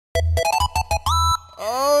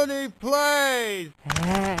Oneyplays!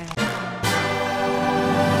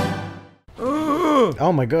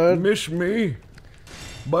 Oh my god. Miss me.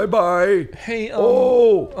 Bye-bye. Hey,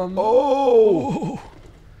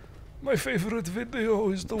 my favorite video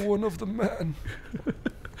is the one of the man.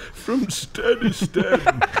 From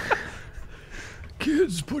Stanistan.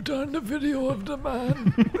 Kids, put on the video of the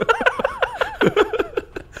man.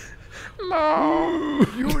 No.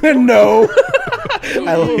 No.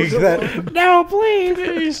 I like that. No, please.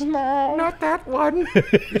 Please, no. Not that one.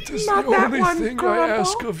 It is Not the that only one, thing Grandpa. I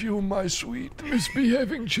ask of you, my sweet.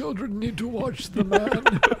 Misbehaving children need to watch the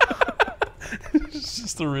man. It's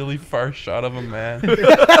just a really far shot of a man.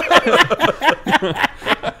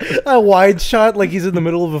 A wide shot like he's in the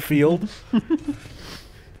middle of a field.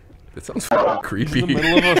 That sounds f***ing creepy. In the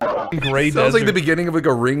middle of a f***ing gray desert. Sounds like the beginning of like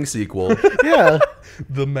a Ring sequel. Yeah.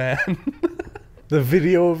 The man. The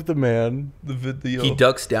video of the man. The video. He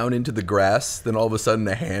ducks down into the grass, then all of a sudden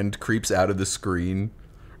a hand creeps out of the screen,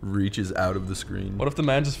 reaches out of the screen. What if the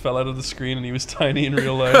man just fell out of the screen and he was tiny in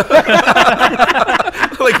real life?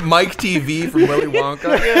 Like Mike TV from Willy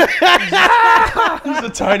Wonka. He's a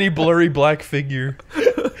tiny, blurry black figure.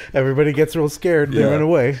 Everybody gets real scared. They run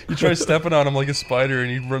away. You try stepping on him like a spider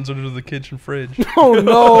and he runs under the kitchen fridge. Oh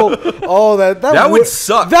no! Oh, that would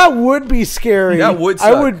suck. That would be scary. That would suck.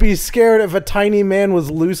 I would be scared if a tiny man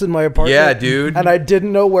was loose in my apartment. Yeah, dude. And I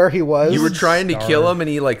didn't know where he was. You were trying to kill him and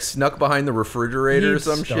he like snuck behind the refrigerator or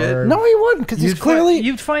some shit. No, he wouldn't, because he's clearly...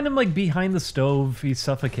 You'd find him like behind the stove. He's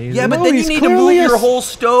suffocated. Yeah, but No, then you he's need to move clearly your whole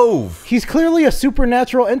stove. He's clearly a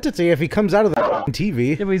supernatural entity if he comes out of the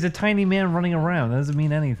TV. Yeah, but he's a tiny man running around. That doesn't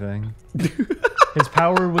mean anything. His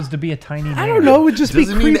power was to be a tiny man. I don't know, it would just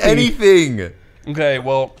Doesn't be mean creepy. anything. Okay,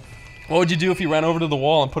 well, what would you do if he ran over to the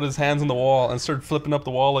wall and put his hands on the wall and started flipping up the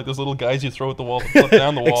wall like those little guys you throw at the wall to flip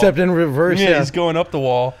down the wall? Except in reverse, yeah. He's going up the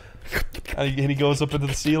wall. And he goes up into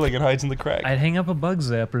the ceiling and hides in the crack. I'd hang up a bug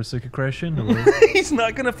zapper so he could crash into it. He's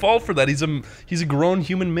not gonna fall for that. He's a grown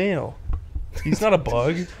human male. He's not a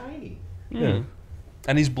bug. He's tiny. Yeah.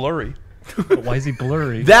 And he's blurry. Why is he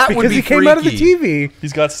blurry? That would Because be he freaky. came out of the TV.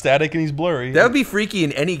 He's got static and he's blurry. That would be freaky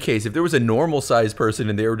in any case. If there was a normal sized person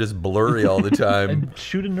and they were just blurry all the time. And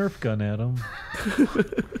shoot a Nerf gun at him.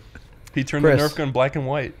 He turned Chris. the Nerf gun black and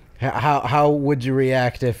white. How would you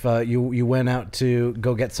react if you went out to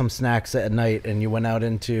go get some snacks at night and you went out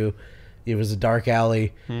into... It was a dark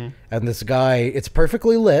alley, and this guy. It's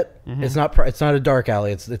perfectly lit. It's not a dark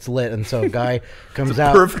alley. It's lit, and so a guy comes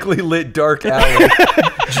out. Perfectly lit dark alley.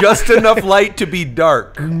 Just enough light to be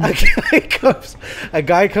dark. A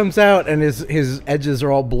guy comes out, and his edges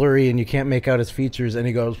are all blurry, and you can't make out his features. And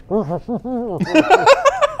he goes.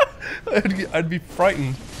 I'd be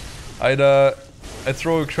frightened. I'd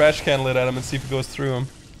throw a trash can lid at him and see if it goes through him.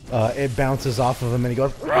 It bounces off of him, and he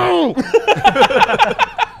goes.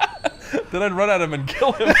 Then I'd run at him and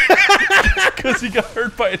kill him because he got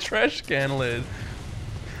hurt by a trash can lid.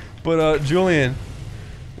 But Julian,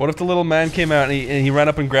 what if the little man came out and he ran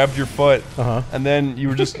up and grabbed your foot, and then you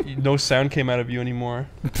were just no sound came out of you anymore?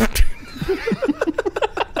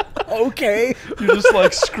 Okay. You're just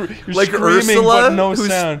like you're like screaming Ursula, but no who's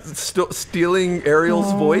sound. Stealing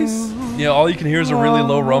Ariel's voice. Yeah, all you can hear is a really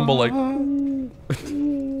low rumble, like.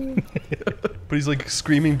 But he's like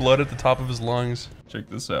screaming blood at the top of his lungs. Check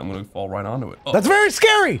this out. I'm gonna fall right onto it. Oh. That's very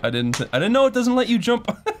scary. I didn't know it doesn't let you jump.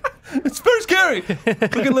 It's very scary.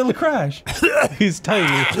 Look at little Crash. He's tiny.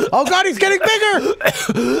 Oh God, he's getting bigger.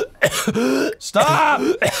 Stop!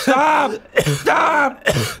 Stop! Stop!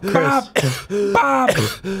 Stop! Bob!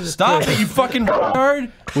 Stop it, you fucking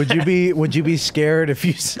hard. Would you be scared if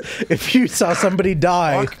you saw somebody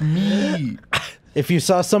die? Fuck me. If you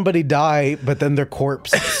saw somebody die, but then their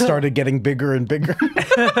corpse started getting bigger and bigger.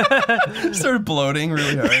 Started bloating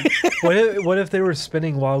really hard. What if they were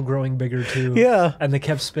spinning while growing bigger too? Yeah. And they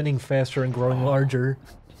kept spinning faster and growing larger.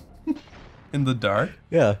 In the dark?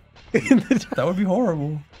 Yeah. That would be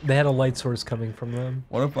horrible. They had a light source coming from them.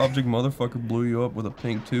 What if Object Motherfucker blew you up with a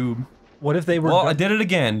pink tube? What if they were... Well, I did it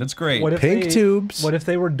again. That's great. What if Pink tubes. What if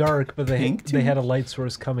they were dark, but they Pink had a light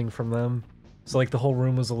source coming from them? So like the whole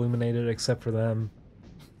room was illuminated except for them.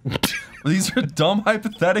 These are dumb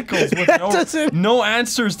hypotheticals with no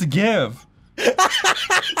answers to give.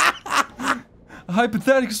 A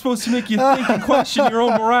hypothetical is supposed to make you think and question your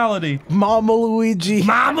own morality. Mama Luigi.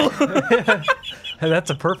 Mama! Hey,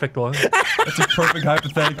 that's a perfect one. That's a perfect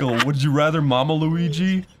hypothetical. Would you rather Mama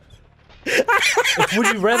Luigi? It's would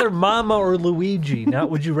you rather Mama or Luigi?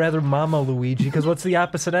 Not would you rather Mama Luigi? Because what's the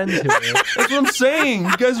opposite end to it? That's what I'm saying.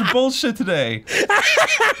 You guys are bullshit today.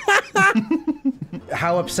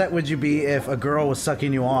 How upset would you be if a girl was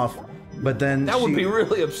sucking you off but then That would be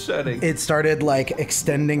really upsetting. it started like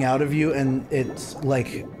extending out of you, and it's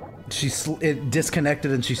like it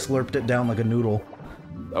disconnected and she slurped it down like a noodle.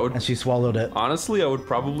 And she swallowed it. Honestly, I would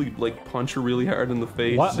probably like punch her really hard in the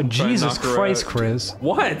face. What? Jesus Christ, out. Chris.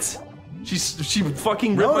 What? She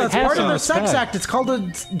fucking ripped No, my that's dick part of off. the sex act. It's called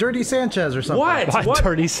a dirty Sanchez or something. What?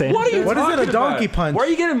 Dirty Sanchez? What are you What is it, a talking donkey about? punch? Why are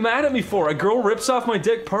you getting mad at me for? A girl rips off my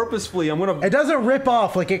dick purposefully. I'm gonna. It doesn't rip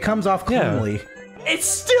off, like it comes off cleanly. It's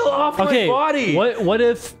still off Okay, my body. what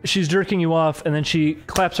if she's jerking you off and then she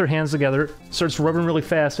claps her hands together, starts rubbing really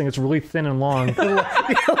fast, and it's really thin and long,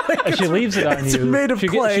 and she leaves it on it's you. made of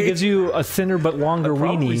clay. She gives you a thinner but longer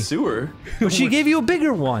Probably weenie. sue her. But she gave you a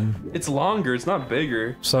bigger one. It's longer. It's not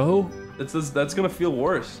bigger. So? That's gonna feel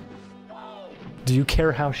worse. Do you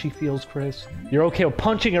care how she feels, Chris? You're okay with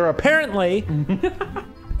punching her, apparently.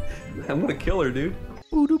 I'm gonna kill her, dude.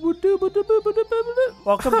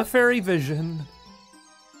 Welcome to Fairy Vision.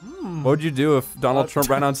 What would you do if Donald Trump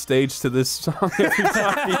ran on stage to this song every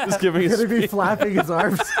time he was giving his He's gonna be speech? flapping his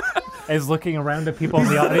arms. He's looking around at people in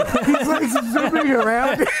the audience. He's like zooming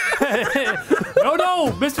around.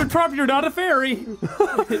 No, Mr. Trump, you're not a fairy.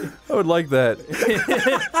 I would like that.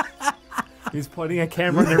 He's pointing a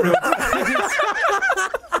camera in everyone's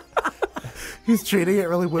He's treating it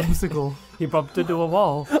really whimsical. He bumped into a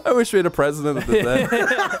wall. I wish we had a president that did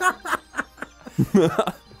that.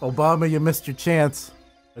 Obama, you missed your chance.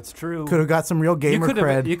 That's true. Could have got some real gamer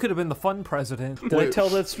cred. You could have been the fun president. Did I tell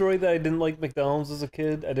that story that I didn't like McDonald's as a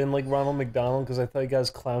kid? I didn't like Ronald McDonald because I thought he got his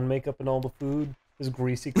clown makeup in all the food. His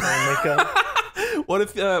greasy clown makeup. What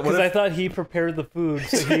if? Because I thought he prepared the food,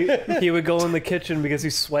 so he would go in the kitchen because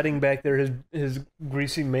he's sweating back there. His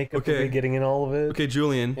greasy makeup would be getting in all of it. Okay,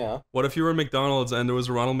 Julian. Yeah. What if you were at McDonald's and there was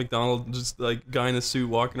a Ronald McDonald, just like guy in a suit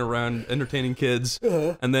walking around entertaining kids,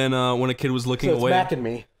 and then when a kid was looking So it's away. back in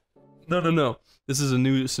me. No. This is a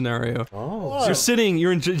new scenario. Oh. So you're sitting,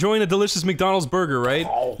 you're enjoying a delicious McDonald's burger, right?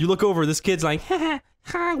 You look over, this kid's like, ha,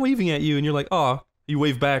 ha, waving at you, and you're like, oh. You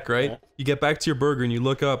wave back, right? Yeah. You get back to your burger and you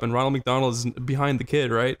look up, and Ronald McDonald is behind the kid,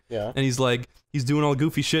 right? Yeah. And he's like, he's doing all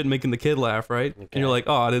goofy shit and making the kid laugh, right? Okay. And you're like,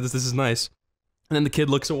 oh, this is nice. And then the kid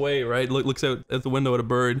looks away, right? Looks out at the window at a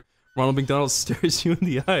bird. Ronald McDonald stares you in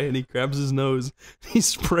the eye and he grabs his nose. He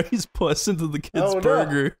sprays pus into the kid's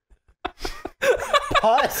burger.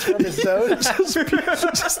 Pus from his nose?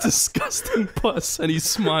 just disgusting pus, and he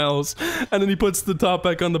smiles, and then he puts the top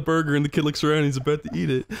back on the burger, and the kid looks around and he's about to eat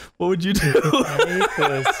it. What would you do?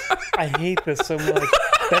 I hate this so much.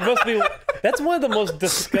 That's one of the most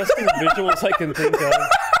disgusting visuals I can think of.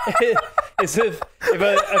 Is if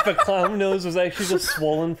a clown nose was actually just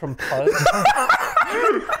swollen from pus.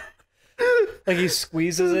 Like he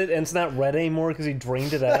squeezes it and it's not red anymore because he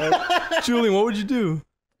drained it out. Julian, what would you do?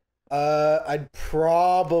 I'd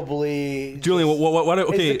probably. Julian, what?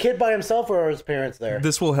 Okay. Is the kid by himself or are his parents there?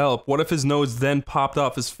 This will help. What if his nose then popped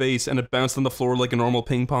off his face and it bounced on the floor like a normal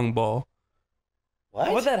ping pong ball? What?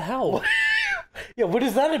 How would that help? Yeah, what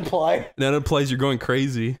does that imply? That implies you're going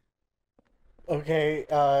crazy. Okay,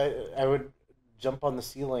 I would jump on the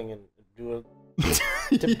ceiling and do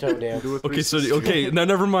a tiptoe dance. Okay, now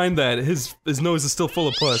never mind that. His nose is still full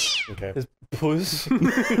of pus. Okay. His puss?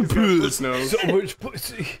 Puss nose. So much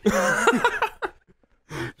pussy.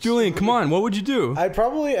 Julian, come on, what would you do? I'd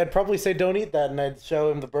probably say don't eat that, and I'd show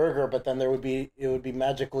him the burger, but then it would be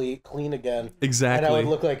magically clean again. Exactly. And I would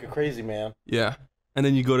look like a crazy man. Yeah. And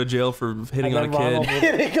then you go to jail for hitting on a kid.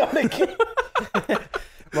 Hitting on a kid.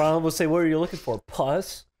 Ronald would say, "What are you looking for?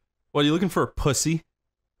 Pus?" What are you looking for? Pussy?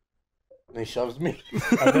 And he shoves me.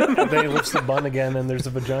 and then he lifts the bun again, and there's a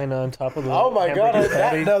vagina on top of the. Oh my god!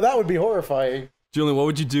 That would be horrifying. Julian, what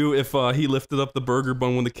would you do if he lifted up the burger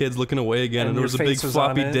bun when the kid's looking away again, and there was a big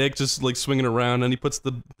floppy dick just like swinging around, and he puts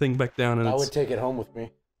the thing back down, and I would take it home with me.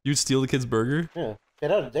 You'd steal the kid's burger? Yeah, it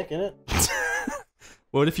had a dick in it.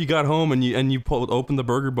 What if you got home and you open the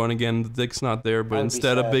burger bun again, and the dick's not there, but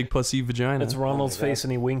instead a big pussy vagina? It's Ronald's face,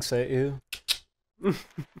 and he winks at you.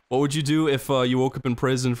 What would you do if you woke up in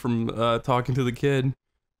prison from talking to the kid,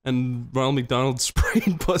 and Ronald McDonald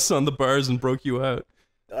sprayed pus on the bars and broke you out?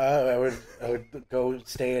 I would go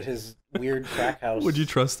stay at his weird crack house. Would you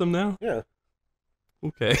trust him now? Yeah.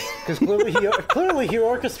 Okay. Because clearly he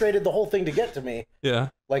orchestrated the whole thing to get to me. Yeah.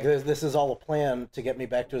 Like this is all a plan to get me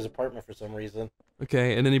back to his apartment for some reason.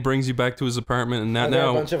 Okay, and then he brings you back to his apartment, and Are there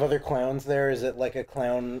a bunch of other clowns there? Is it like a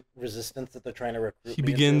clown resistance that they're trying to recruit? He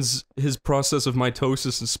begins his process of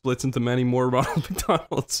mitosis and splits into many more Ronald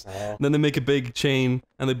McDonalds. Oh. Then they make a big chain,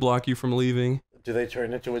 and they block you from leaving. Do they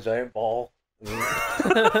turn into a giant ball?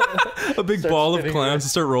 A big ball of clowns to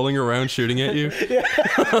start rolling around shooting at you.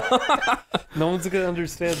 No one's gonna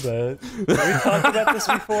understand that. Have we talked about this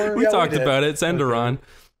before? We talked about it. It's Enderon.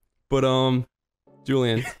 But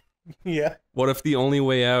Julian. Yeah. What if the only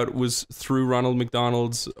way out was through Ronald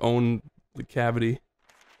McDonald's own cavity?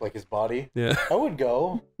 Like his body? Yeah. I would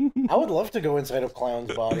go. I would love to go inside of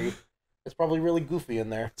Clown's body. It's probably really goofy in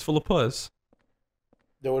there. It's full of pus.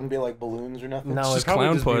 There wouldn't be like balloons or nothing? No, It's it'd just probably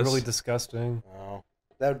clown just be puss. really disgusting. Oh,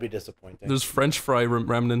 that would be disappointing. There's French fry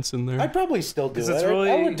remnants in there. I'd probably still do it. it's I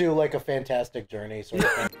really- would do like a Fantastic Journey sort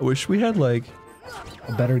of thing. I wish we had like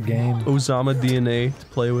A better game. Osama DNA to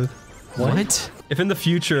play with. What? If in the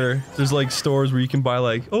future there's like stores where you can buy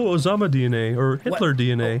like, oh, Osama DNA or Hitler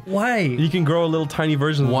DNA, Why? you can grow a little tiny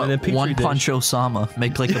version of them in a petri One dish. punch Osama.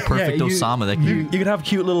 Make like the perfect you- Osama that You could have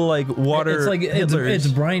cute little like water It's like Hitlers. it's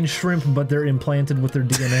brine shrimp, but they're implanted with their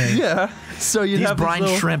DNA. Yeah. So you'd these have this brine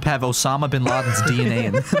little- shrimp have Osama bin Laden's DNA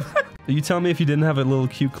in them. You tell me if you didn't have a little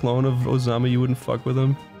cute clone of Osama, you wouldn't fuck with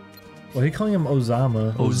him. Why are you calling him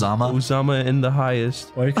Osama? Osama? Osama in the highest.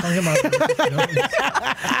 Why are you calling him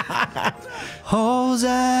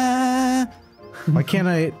Jose Why can't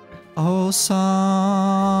I?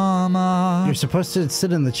 Osama. You're supposed to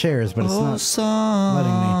sit in the chairs, but it's not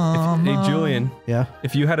Osama. Hey Julian, Yeah.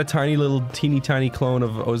 if you had a tiny little teeny tiny clone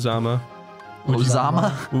of Osama,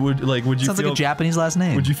 Osama? would you Sounds feel like a Japanese last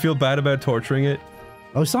name. would you feel bad about torturing it?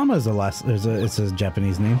 Osama is it's a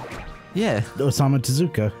Japanese name. Yeah. Osama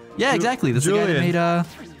Tezuka. Yeah, exactly. That's the guy that Julian. made,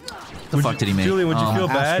 the fuck did he make? Julian, would you feel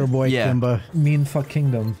bad? Astro Boy Yeah. Kimba. mean fuck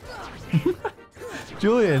kingdom?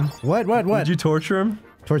 Julian, What? would you torture him?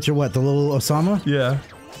 Torture what? The little Osama? Yeah.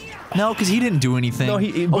 No, because he didn't do anything. No,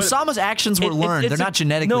 but- Osama's actions were learned. They're not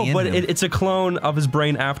genetically in No, but him. it's a clone of his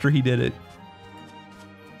brain after he did it.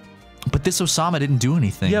 But this Osama didn't do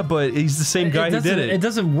anything. Yeah, but he's the same guy who did it. It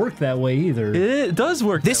doesn't work that way either. It does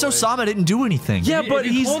work. This that way. Osama didn't do anything. Yeah, but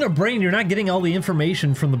if you he's. clone a brain, you're not getting all the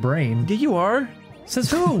information from the brain. Yeah, you are. Says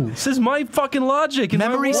who? This is my fucking logic. and my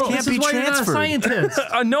Memories world. can't This is be why you're not a transferred. scientist.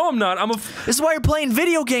 No, I'm not. I'm a. This is why you're playing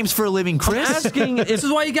video games for a living, Chris. Asking This if.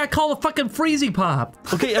 is why you got called a fucking freezy pop.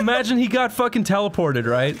 Okay, imagine he got fucking teleported,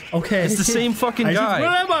 right? Okay. It's the same fucking Where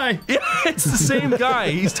guy. am I? Yeah, it's the same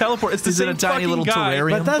guy. He's teleported. It's the He's in same a tiny fucking little guy.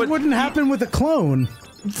 terrarium. But that wouldn't happen with a clone.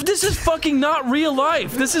 This is fucking not real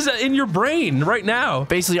life. This is in your brain right now.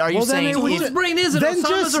 Basically, are you Well, then saying it would- Whose brain is it? Then Osama's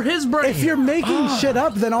just- or his brain? If you're making shit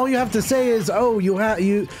up, then all you have to say is, "Oh, you have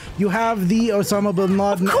the Osama bin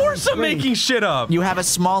Laden." Of course, I'm brain. making shit up. you have a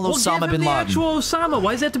small well, Osama give him bin the Laden? actual Osama.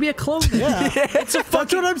 Why does it have to be a clone? Yeah, that's what I'm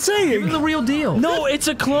Give him saying. the real deal. No, it's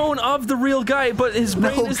a clone of the real guy, but his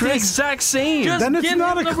brain No, is the Chris. exact same. Just Then it's give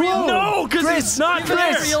not him a the real- clone. No, because it's not Give him the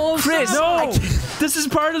Chris. real Chris, Osama. No, this is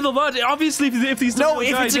part of the logic. Obviously, if he's the No,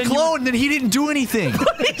 real if guy, it's a then you- clone, then he didn't do anything.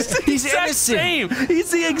 He's exact innocent. same.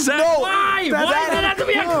 He's the exact. No. Why? Why does it have to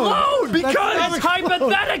be a clone? Because It's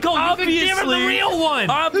hypothetical. You can give him the Obviously. real one.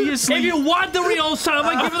 Obviously. If you want the real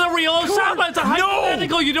Osama, give him the real Osama. It's a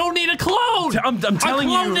hypothetical. You don't need a clone. I'm telling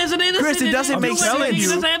a clone you. isn't innocent. Chris, it doesn't make sense. He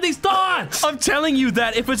doesn't have these thoughts. I'm telling you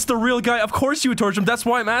that if it's the real guy, of course you would torture him. That's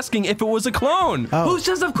why I'm asking if it was a clone. Who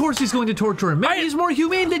says of course he's going to torture him? Maybe he's more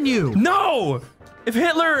humane than you. No! If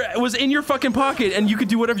Hitler was in your fucking pocket and you could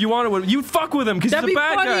do whatever you wanted with him, you'd fuck with him because he's That'd a be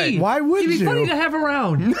bad funny. guy. Why would It'd be you? funny to have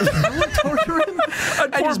around. I would torture him.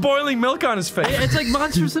 I'd pour boiling milk on his face. It's like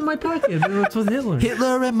monsters in my pocket. That's with Hitler.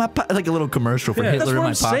 Hitler in my pocket. Like a little commercial for That's Hitler what in my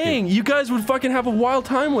I'm pocket. saying. You guys would fucking have a wild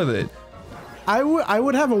time with it. I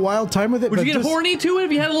would have a wild time with it. Would but you get just, horny to it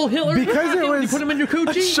if you had a little Hitler? Because it when you was- put him in your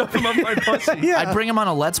coochie. Shove him up my pussy. Yeah. I'd bring him on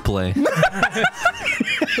a Let's Play.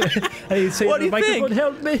 Hey, say What do the you think? microphone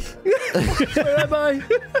help me. Where am I?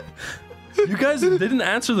 You guys didn't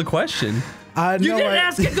answer the question. You no, didn't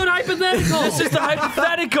ask a good hypothetical. This is the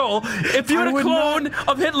hypothetical. If you had I a would clone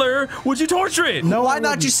of Hitler, would you torture it? No, Why I not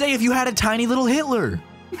wouldn't. just say if you had a tiny little Hitler?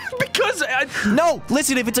 Because No,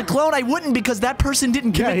 listen, if it's a clone, I wouldn't because that person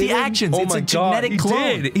didn't commit he the didn't. actions. oh It's my a god, genetic he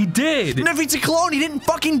clone. did. He did. And if it's a clone, he didn't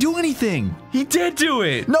fucking do anything. He did do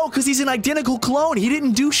it. No, because he's an identical clone. He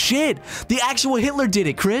didn't do shit. The actual Hitler did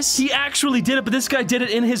it, Chris. He actually did it, but this guy did it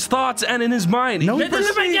in his thoughts and in his mind. No, He he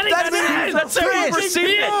perceived- didn't. That's how he Chris, perceived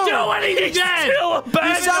He it. didn't do anything He's then. still a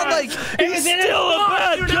bad You sound guy. like- He's still a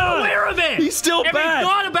bad You're guy. not aware of it. He's still if bad. he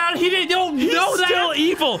thought about it, he didn't don't He's know that. still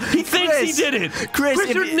evil. He thinks he Chris, did it. Chris, Chris,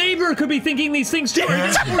 if- your neighbor could be thinking these things too.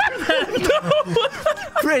 Chris,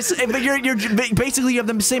 Chris, but you're basically you have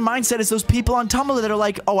the same mindset as those people on Tumblr that are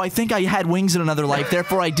like, oh, I think I had wings in another life,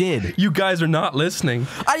 therefore I did. You guys are not listening.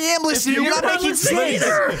 I am listening. You're not making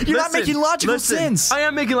sense. You're not making logical sense. I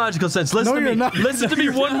am making logical sense. Listen to me. you're not. Listen to me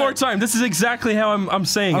one more time. This is exactly how I'm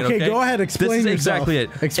saying it. Okay, Okay, go ahead. Explain This is yourself. exactly it.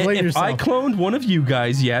 Explain if yourself. I cloned one of you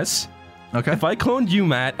guys, yes. Okay. If I cloned you,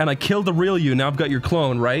 Matt, and I killed the real you, now I've got your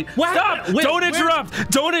clone, right? What? Stop! Wait, Don't interrupt!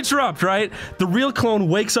 Don't interrupt, right? The real clone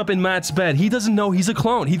wakes up in Matt's bed. He doesn't know he's a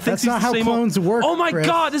clone. He thinks That's he's not the how same clones work, Oh my Chris.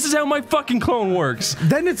 god, this is how my fucking clone works.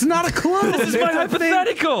 Then it's not a clone. This is my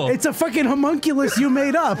hypothetical. It's a fucking homunculus you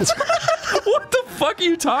made up. What the fuck are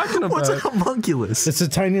you talking about? What's a homunculus? It's a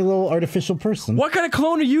tiny little artificial person. What kind of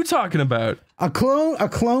clone are you talking about? A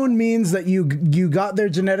clone means that you got their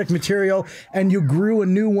genetic material and you grew a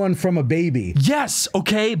new one from a baby. Yes,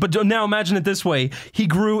 okay, but now imagine it this way. He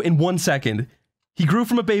grew in 1 second. He grew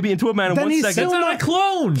from a baby into a man in Then 1 he's second. still It's not a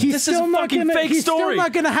clone. He's This is still a not fucking gonna, fake he's story. still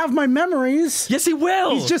not gonna have my memories. Yes, he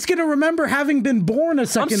will. He's just gonna remember having been born a I'm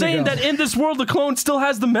second saying ago. that in this world, the clone still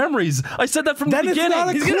has the memories. I said that from Then the it's beginning. not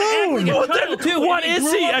a He's gonna act like a Well, child, then too. what If he is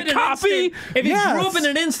grew he, up a in an copy? instant- If he grew up in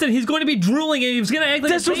an instant, he's going to be drooling, and he's going to act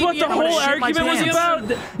like This a was baby. what the and whole shit my argument was pants.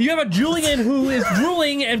 about. You have a Julian who is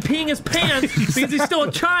drooling and peeing his pants because he's still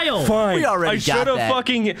a child. Fine. We already I got should have that.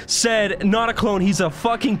 fucking said not a clone. He's a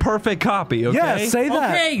fucking perfect copy. Okay. Yeah, say that.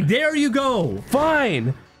 Okay, there you go.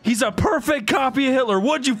 Fine. He's a perfect copy of Hitler.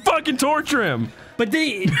 Would you fucking torture him? But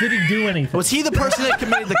did he do anything? Was he the person that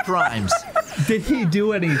committed the crimes? Did he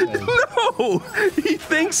do anything? No, he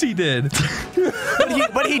thinks he did.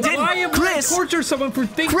 But he didn't. Why would Chris, torture someone for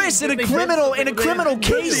thinking? Chris, in that a they did criminal something they didn't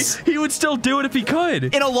do? case, He would still do it if he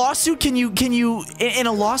could. in a lawsuit, in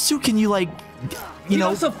a lawsuit, can you like, He'd know?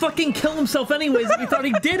 also fucking kill himself anyways if he thought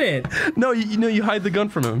he did it. No, you hide the gun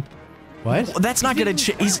from him. What? That's not gonna.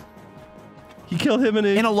 He's You kill him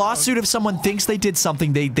in a lawsuit. If someone thinks they did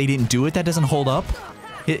something, they didn't do it. That doesn't hold up.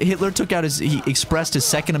 Hitler took out he expressed his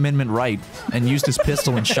Second Amendment right and used his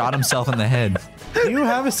pistol and shot himself in the head. You don't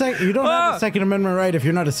have a Second Amendment right if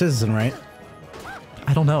you're not a citizen, right?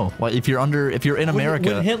 I don't know. Well, if you're in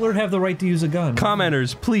America. Would Hitler have the right to use a gun?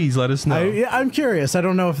 Commenters, please let us know. I'm curious. I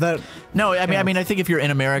don't know if that. No, I mean, I think if you're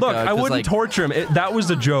in America, Look, I 'cause, wouldn't like, torture him. That was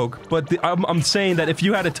a joke. But I'm saying that if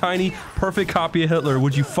you had a tiny, perfect copy of Hitler,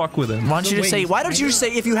 would you fuck with him? Why don't you just say? Why don't you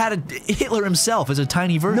say if you had a Hitler himself as a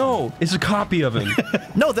tiny version? No, it's a copy of him.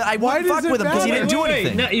 No, that I wouldn't does fuck it with him because he matter? didn't do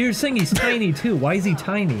anything. No, you're saying he's tiny too. Why is he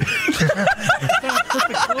tiny? He's not a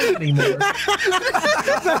perfect clone anymore.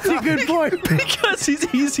 That's a good point. Because he's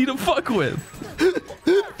easy to fuck with.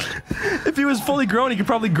 If he was fully grown, he could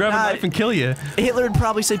probably grab a knife and kill you. Hitler would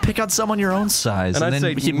probably say, "Pick out someone your own size," And I'd then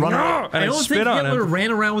say, he'd run. "No!" and I I'd don't spit think on Hitler him.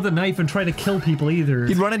 ran around with a knife and tried to kill people either.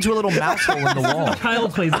 He'd run into a little mouse hole in the wall.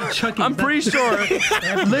 Child plays like Chucky. I'm pretty sure.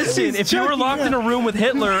 Listen, if you were locked in a room with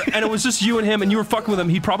Hitler and it was just you and him and you were fucking with him,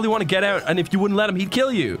 he'd probably want to get out. And if you wouldn't let him, he'd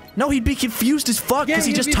kill you. No, he'd be confused as fuck because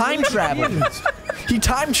he he'd just be time really traveled. confused. He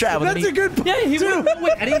time traveled. That's a good point. Yeah, he wouldn't know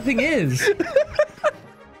what anything is.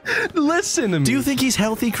 Listen to me. Do you think he's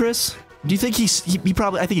healthy, Chris? Do you think he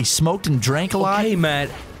probably? I think he smoked and drank a lot. Hey, Matt.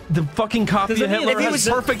 The fucking copy of Hitler has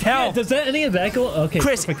perfect health. Does that any of that go? Okay,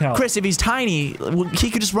 Chris, perfect health. Chris, if he's tiny,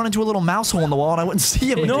 he could just run into a little mouse hole in the wall and I wouldn't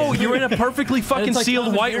see him. No, again. you're in a perfectly fucking like sealed Tom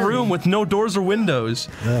and white Jerry. room with no doors or windows.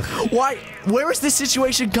 Why? Where is this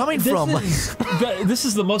situation coming from? This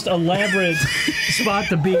is the most elaborate spot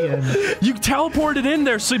to be in. You teleported in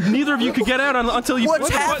there so neither of you could get out until you What's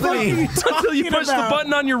push happening? the button. Until you push the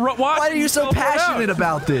button on your watch. Why are you so passionate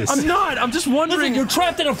about this? I'm not. I'm just wondering. Listen, you're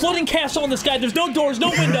trapped in a floating castle in the sky. There's no doors, no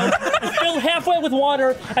windows. It's filled halfway with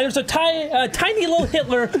water, and there's a tiny little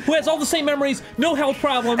Hitler who has all the same memories, no health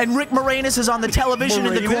problems. And Rick Moranis is on the television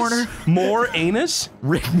in the corner. More anus?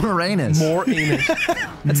 Rick Moranis. More anus.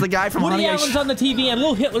 That's the guy from Woody Honey, I Allen's on the TV, and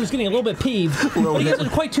little Hitler's getting a little bit peeved, but he isn't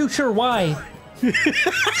quite too sure why.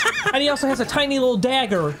 And he also has a tiny little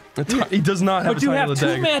dagger. He does not have But a you tiny have little two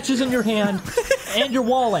dagger. matches in your hand and your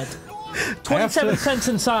wallet. 27 cents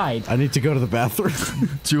inside. I need to go to the bathroom.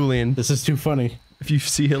 Julian, This is too funny. if you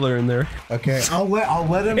see Hitler in there, Okay, I'll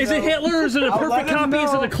let him. Is it Hitler or is it a I'll let perfect him copy?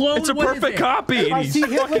 Is it know. a clone? it's a What is perfect it? copy. If I And he's see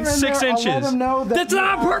Hitler fucking in 6 there, inches. I'll let him know that That's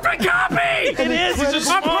not a perfect copy! It is. It's just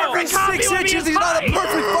A small. perfect copy 6 would be inches. He's not a fine.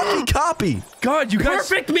 perfect fucking copy. God, you guys.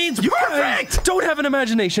 Perfect means You perfect! guys don't have an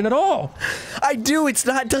imagination at all. I do. It's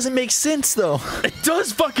not. It doesn't make sense though. It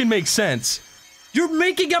does fucking make sense. You're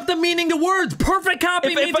making up the meaning to words. Perfect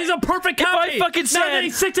copy means he's a perfect copy. If I fucking said, that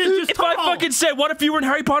he's 6 inches tall. If I fucking said, what if you were in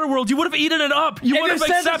Harry Potter world? You would have eaten it up. You would have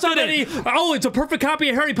accepted it. Oh, it's a perfect copy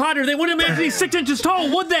of Harry Potter. They wouldn't imagine he's 6 inches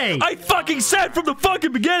tall, would they? I fucking said from the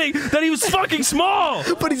fucking beginning that he was fucking small.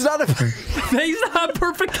 But he's not a... He's not a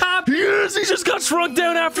perfect copy. Yes, he just got shrunk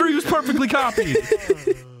down after he was perfectly copied.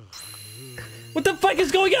 What the fuck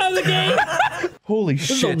is going on in the game? Holy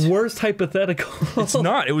This shit. is the worst hypothetical. It's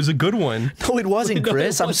not. It was a good one. No, it wasn't,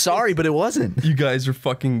 Chris. I'm sorry, but it wasn't. You guys are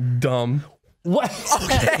fucking dumb. What?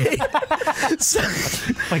 Okay.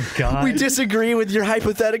 My God. We disagree with your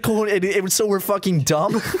hypothetical, and so we're fucking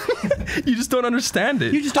dumb. You just don't understand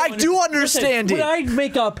it. You just don't I do understand Listen, it. When I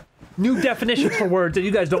make up new definitions for words that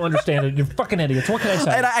you guys don't understand it, you're fucking idiots. What can I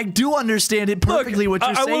say? And I do understand it perfectly. what you're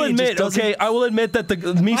I saying. will admit, okay, I will admit that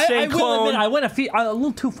me saying clone. I went a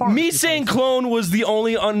little too far. Me saying clone was the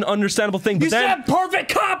only understandable thing. But You said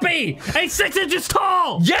perfect copy! And 6 inches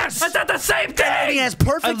tall! Yes! That's not the same thing! And he has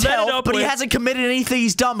perfect I let it health, up but he with- hasn't committed anything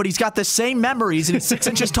he's done, but he's got the same memories, and he's 6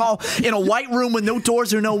 inches tall in a white room with no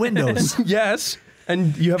doors or no windows. yes.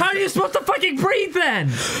 And you have. How are you supposed to fucking breathe then?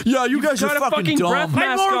 Yeah, you guys got are a fucking breath dumb.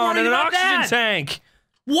 mask more on and worried an about oxygen that. tank.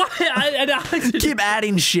 What? Keep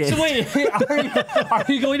adding shit. So wait, are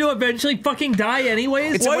you going to eventually fucking die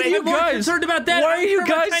anyways? Why are you I'm more guys concerned about that? Why are I'm you concerned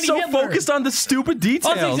about guys Tiny so Hitler. focused on the stupid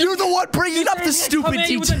details? You're the one bringing up the Come stupid at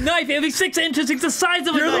you with a details. knife. If he's 6 inches, it's the size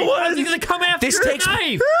of a You're the knife. one. How's he gonna come after This your takes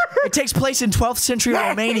knife? it takes place in 12th century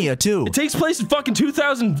Romania too. It takes place in fucking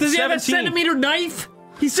 2017. Does he have a centimeter knife?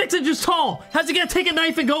 He's 6 inches tall. How's he gonna take a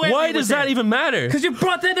knife and go at Why me does with that it? even matter? Because you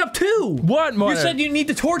brought that up too. What, Marta? You said you need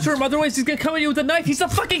to torture him, otherwise he's gonna come at you with a knife. He's the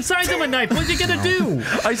fucking size of a knife. What's he gonna do?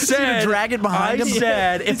 I said, drag it behind I him?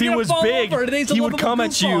 said if He's he gonna was fall big, over. Today's a he little would bit of a come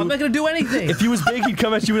at goofball. I'm you. not gonna do anything. If he was big, he'd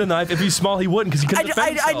come at you with a knife. If he's small, he wouldn't because he couldn't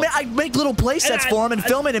defend himself. I'd make little play sets for him and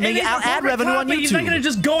film it and make it's a ad perfect revenue on copy. He's not gonna YouTube.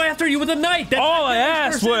 just go after you with a knife. That's All not I his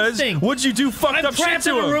asked first was, instinct. would you do fucked I'm up shit trapped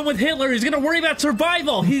in to a him? room with Hitler. He's gonna worry about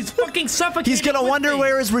survival. He's fucking suffocating. He's gonna with wonder me.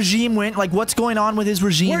 where his regime went, like what's going on with his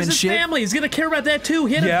regime Where's and his shit. family? He's gonna care about that too.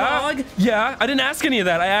 Hit a dog. Yeah, I didn't ask any of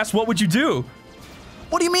that. I asked, what would you do?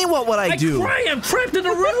 What do you mean? What would I do? cry. I'm trapped in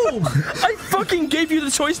a room. I fucking gave you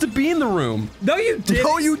the choice to be in the room. No, you didn't.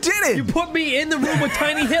 No, you didn't. You put me in the room with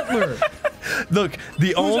Tiny Hitler. Look,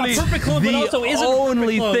 the only, Who's a perfect clone, but also isn't a only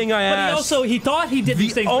perfect clone. thing I But asked. he thought he did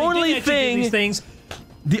these things. But he only didn't actually do thing- these things.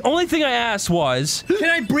 The only thing I asked was. Can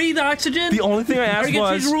I breathe oxygen? The only thing I asked Are you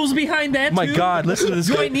gonna was. change rules behind that? My too? God, listen to this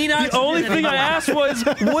Do guy. I need The oxygen only thing I anymore? asked was,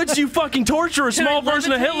 would you fucking torture a Can small I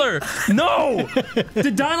version of levitate? Hitler? No.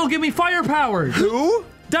 Did Donald give me fire powers? Who?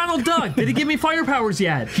 Donald Duck. Did he give me fire powers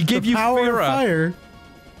yet? He gave you Power of Farah. fire.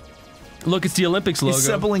 Look, it's the Olympics logo. Is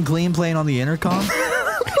Zeppelin Gleam playing on the intercom?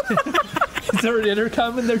 Is there an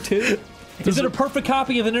intercom in there too? Is it a perfect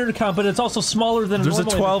copy of an intercom, but it's also smaller than a There's a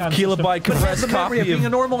normal 12 intercom system, kilobyte but it has compressed the memory copy of being a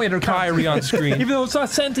of normal intercom. Kyrie on screen. Even though it's not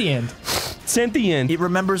sentient. Sentient. It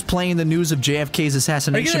remembers playing the news of JFK's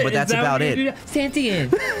assassination, but that's about it.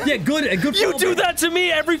 Sentient. Yeah, good. Good. You fallback. do that to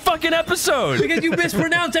me every fucking episode. Because you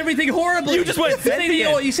mispronounce everything horribly. You just went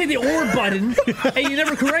you say the or button, and you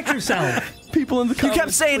never correct yourself. People in the You comments,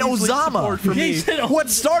 kept saying please leave Osama. support for Yeah, you me. said What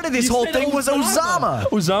started this You whole said thing was Osama. Osama.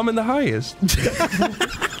 Osama in the highest.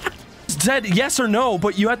 Said yes or no,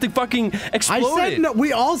 but you had to fucking explode I said it. no.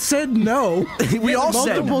 We all said no. We all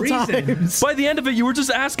said multiple reason. times. By the end of it, you were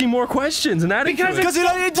just asking more questions and adding Because to it. Because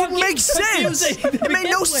it didn't make confusing sense. to It made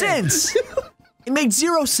begin no with. sense. It made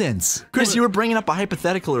zero sense. Chris, you were bringing up a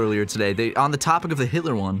hypothetical earlier today. On the topic of the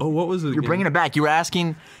Hitler one. Oh, what was it? You're bringing it back. You were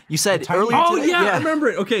asking. You said earlier. Oh today, yeah, I remember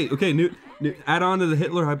it. Okay, new, add on to the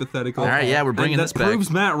Hitler hypothetical. All right, yeah, we're bringing and this that back. proves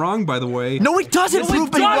Matt wrong, by the way. No, it doesn't No, prove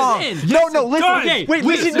it me wrong. doesn't. No, listen. Okay, Wait,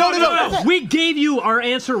 listen. No. We gave you our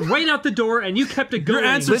answer right out the door, and you kept it going.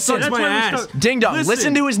 Your answer Listen, sucks That's my why we ass. start- Ding dong.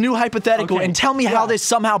 Listen to his new hypothetical Okay. and tell me how this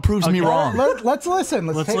somehow proves me wrong. Let's listen.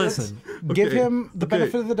 Let's listen. Give Okay. him the Okay.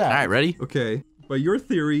 benefit of the doubt. All right, ready? Okay, by your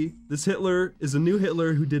theory, this Hitler is a new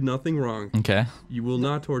Hitler who did nothing wrong. Okay. You will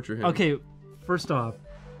not torture him. Okay, first off,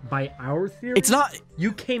 by our theory, It's not.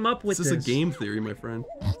 you came up with This is a game theory, my friend.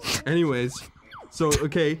 Anyways, so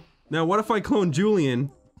okay, now what if I clone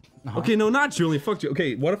Julian? Okay, no, not Julian. Fuck you.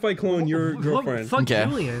 Okay, what if I clone your girlfriend? Fuck Okay.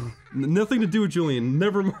 Julian. Nothing to do with Julian.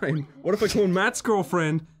 Never mind. What if I clone Matt's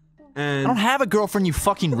girlfriend? I don't And have a girlfriend, you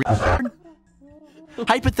fucking retard.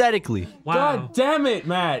 Hypothetically. Wow. God damn it,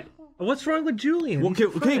 Matt. What's wrong with Julian? Okay,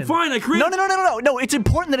 He's a okay, friend. fine. I created. No. It's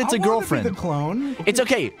important that it's I a wanna be girlfriend. the clone. It's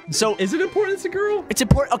okay. So Is it important it's a girl? it's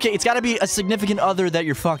important. Okay, it's got to be a significant other that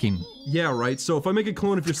you're fucking. Yeah, right. So if I make a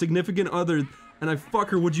clone of your significant other, and I fuck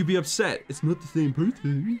her, would you be upset? It's not the same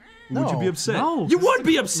person. No. Would you be upset? No, You would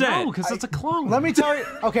be upset. No, because it's a clone. Let me tell you.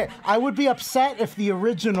 Okay, I would be upset if the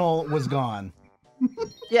original was gone.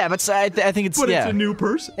 Yeah, but I think it's But yeah. it's a new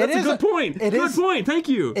person. That's a is good point. it Good is- point. Thank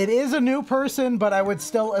you. It is a new person, but I would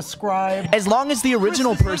still ascribe As long as the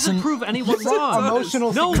original This person. doesn't prove anyone wrong.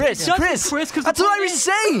 emotional. No, Chris, it doesn't, Chris, because that's what I was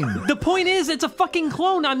saying. The point is, it's a fucking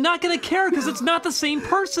clone. I'm not gonna care because it's not the same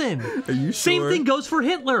person. Are you Same sure? thing goes for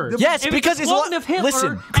Hitler. Yes, if because it's it's a clone of Hitler listen,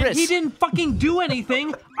 and Chris. he didn't fucking do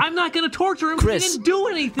anything, I'm not gonna torture him because Chris, he didn't do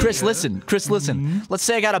anything. Chris, listen. Let's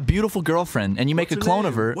say I got a beautiful girlfriend, and you make a clone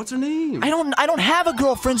of her. What's her name? I don't have a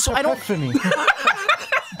girlfriend, so I don't. Epiphany.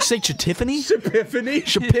 Say Chapiphany? Epiphany.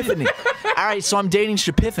 Shapiphany. All right, so I'm dating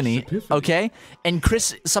Shapiphany, okay? And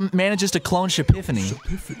Chris manages to clone Shapiphany,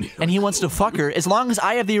 and he wants to fuck her. As long as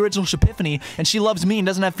I have the original Shapiphany, and she loves me and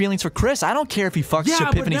doesn't have feelings for Chris, I don't care if he fucks Yeah,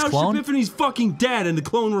 but Shapiphany's now clone. Epiphany's fucking dead and the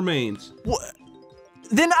clone remains.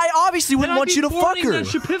 Then I obviously wouldn't want you to fuck her. That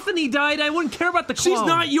Shapiphany died. I wouldn't care about the clone. She's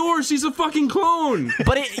not yours. She's a fucking clone.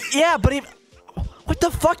 But what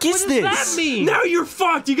the fuck is What this? does that mean? Now you're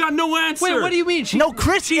fucked. You got no answer. Wait, what do you mean? No,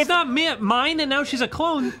 Chris, She's if- not mine, and now she's a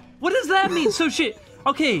clone. What does that mean? So she.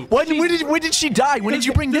 Okay. When did she die? When did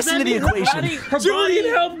you bring Does this that into the mean her equation? body- her Julian, body-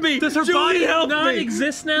 help me. Does her Julian, body help not me.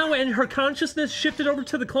 exist now, and her consciousness shifted over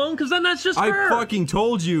to the clone? Because then that's just her. I fucking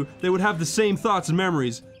told you they would have the same thoughts and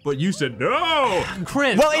memories, but you said no.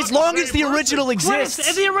 Chris. Well, as long as the original Chris, exists.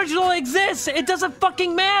 if the original exists, it doesn't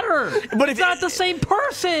fucking matter. But it's if- not the same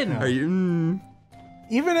person. Are you?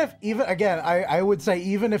 Even again, I would say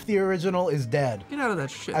even if the original is dead Get out of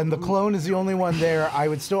that shit. and the clone is the only one there, I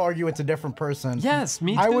would still argue it's a different person. Yes,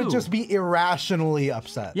 me I would too. just be irrationally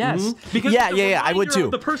upset. Yes. Because Yeah, it's a I would reminder too.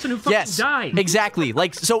 of the person who fucking yes, died. exactly.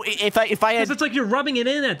 Like, so if I Because had, it's like you're rubbing it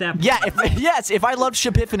in at that point. yeah, if I loved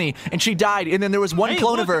Shapiphany and she died, and then there was one Hey,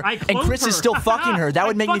 clone look, of her, I and cloned Chris her. is still fucking her, that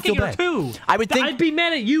would I'm make me feel fucking her bad. Too. I would think. I'd be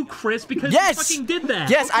mad at you, Chris, because Yes, you fucking did that.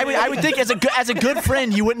 yes, I would think as a good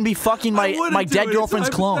friend, you wouldn't be fucking my wouldn't do dead it. girlfriend's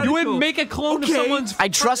It's clone. You wouldn't make a clone of Okay. someone's. I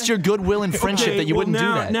trust your goodwill and friendship Okay, that you well, wouldn't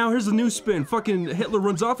now, do that. Now here's a new spin. Fucking Hitler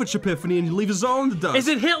runs off with Shapiphany and leaves us all in the dust. Is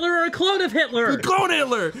it Hitler or a clone of Hitler? Clone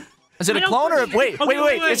Hitler. Is it I a don't clone or think- wait? Okay,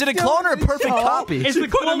 wait. Is it a clone or a perfect copy? Is She the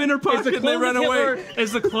put clone him in her is the pocket and they clone ran of Hitler- away.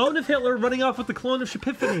 Is the clone of Hitler running off with the clone of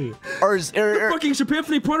Shapiphany? Or is Fucking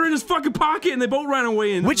Shapiphany put her in his fucking pocket and they both ran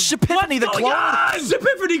away. And which Shapiphany, the clone?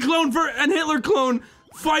 Shapiphany clone and Hitler clone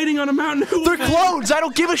fighting on a mountain. They're clones. I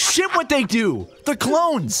don't give a shit what they do. They're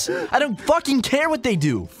clones. I don't fucking care what they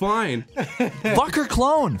do. Fine. Fuck her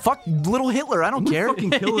clone. Fuck little Hitler. I don't care.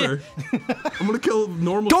 Fucking kill her. I'm gonna kill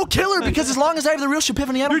normal. Go kill her because as long as I have the real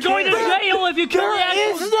Shapiphany, I don't You're going to care. jail if you kill the There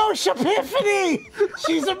actual. is no Shapiphany!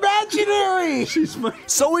 She's imaginary! She's my.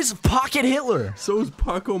 So is Pocket Hitler. So is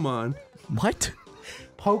Pokemon. What?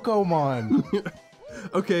 Pokemon.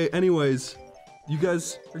 Okay. Anyways, you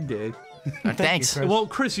guys are gay. Thanks. Well,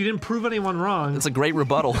 Chris, you didn't prove anyone wrong. That's a great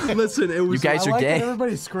rebuttal. Listen, it was. You guys I are like gay. that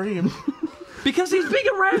everybody scream. Because he's being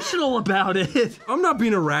irrational about it. I'm not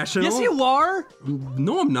being irrational. Yes, you are.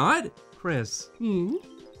 No, I'm not. Chris,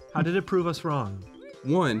 how did it prove us wrong?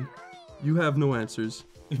 One, you have no answers.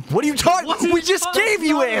 What are you talking? What are We you just talking gave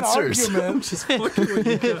you Not an answers. argument. Just fucking with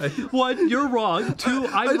you guys. One, you're wrong. Two,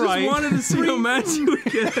 I I'm just right. wanted to see how mad you would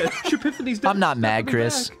get. Shapiphany's dead. I'm not He's mad, coming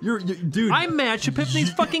Chris. back. You're dude. I'm mad.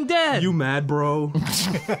 Shapiphany's fucking dead. You mad, bro?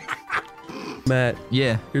 Matt,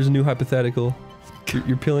 Yeah. here's a new hypothetical.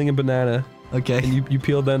 You're peeling a banana, Okay. and you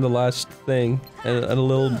peel down the last thing, and a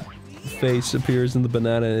little face appears in the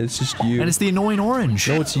banana, and it's just you. And it's the annoying orange.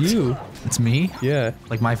 No, it's you. It's me. Yeah,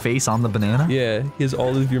 Like my face on the banana. yeah. He has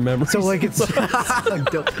all of your memories. So like it's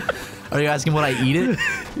Are you asking would I eat it?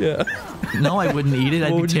 yeah. No, I wouldn't eat it.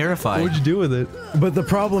 I'd be terrified. What would you do with it? but the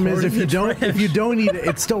problem is if you don't eat it,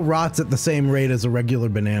 it still rots at the same rate as a regular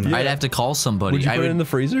banana. I'd have to call somebody. Would you I put it in the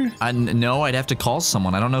freezer? No, I'd have to call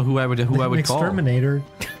someone. I don't know who I would call. Exterminator.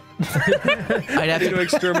 I'd have To to.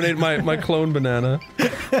 exterminate my clone banana.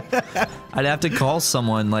 I'd have to call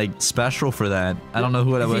someone like special for that. I don't know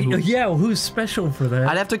who I would. Who, Yeah, well, who's special for that?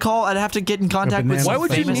 I'd have to call. I'd have to get in contact with. banana Why some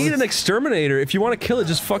would you famous- need an exterminator? If you want to kill it,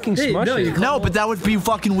 just fucking Hey, smush no, it. you No, but that would be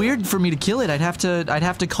fucking weird for me to kill it. I'd have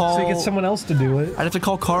to call. So you get someone else to do it. I'd have to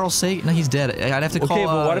call Carl Sagan. No, he's dead. I'd have to call. Okay,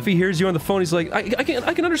 but what if he hears you on the phone? He's like, I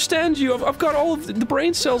can understand you. I've got all of the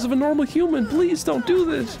brain cells of a normal human. Please don't do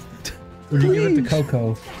this. Would you give it to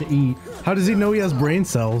Coco to eat? How does he know he has brain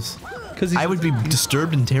cells? Because I would be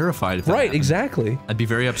disturbed and terrified. If that right, happened. exactly. I'd be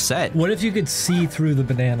very upset. What if you could see through the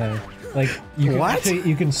banana? Like you can What? actually,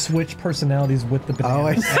 you can switch personalities with the banana. Oh,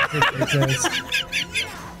 I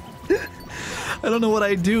I don't know what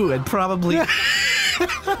I'd do. I'd probably.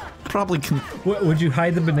 Probably. Would you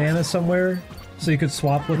hide the banana somewhere So you could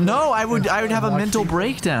swap with. No, I would have a mental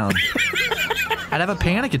breakdown. I'd have a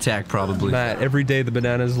panic attack probably. Matt, every day the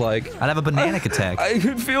banana's like, I'd have a bananic attack. I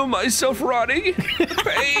can feel myself rotting.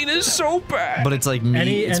 Pain is so bad. But it's like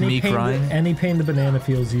me. It's me crying. Any pain the banana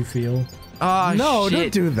feels, you feel. Oh No,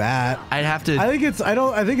 shit. don't do that. I'd have to. I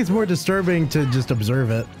think it's more disturbing to just observe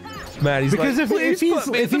it. Matt, he's Because like, if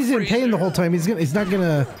he's in pain the whole time, he's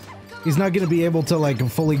not gonna be able to like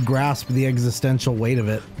fully grasp the existential weight of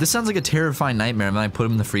it. This sounds like a terrifying nightmare. And then I put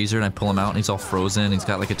him in the freezer and I pull him out and he's all frozen. He's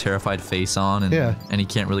got like a terrified face on and and he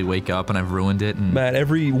can't really wake up and I've ruined it. And Matt,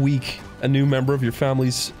 every week a new member of your family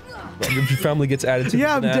gets added to the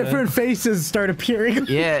banana. Different faces start appearing.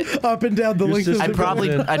 Yeah, up and down the length of the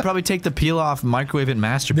I'd probably take the peel off, microwave it, and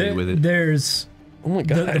masturbate with it. There's. Oh my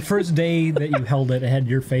god. The first day that you held it, it had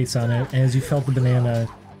your face on it, and as you felt the banana,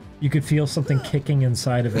 you could feel something kicking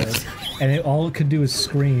inside of it, and all it could do is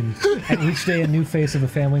scream. And each day, a new face of a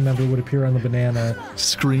family member would appear on the banana,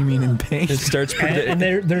 screaming in pain. It starts. And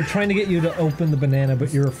they're trying to get you to open the banana,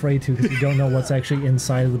 but you're afraid to because you don't know what's actually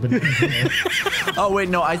inside of the banana. Oh wait,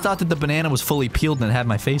 no, I thought that the banana was fully peeled and it had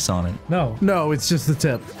my face on it. No, it's just the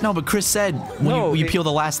tip. No, but Chris said when you peel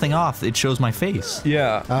the last thing off, it shows my face.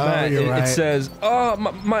 Yeah, Matt, you're right. It says, "Oh,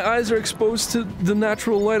 my eyes are exposed to the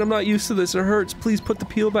natural light. I'm not used to this. It hurts. Please put the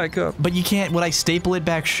peel back up." But you can't. Would I staple it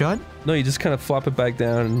back shut? No, you just kind of flop it back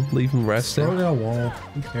down and leave him resting. Throw it at a wall.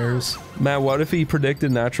 Who cares? Matt, what if he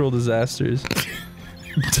predicted natural disasters?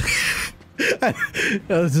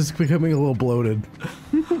 It's just becoming a little bloated.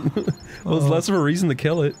 Well, it's less of a reason to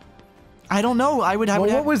kill it. I don't know. Did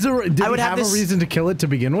he have a reason to kill it to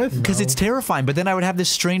begin with? Because it's terrifying, but then I would have this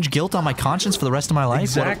strange guilt on my conscience for the rest of my life.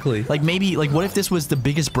 Exactly. What if this was the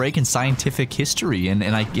biggest break in scientific history and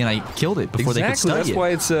I killed it before they could study That's it? why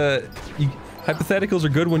it's hypotheticals are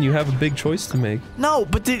good when you have a big choice to make. No,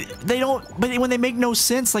 but they don't. But when they make no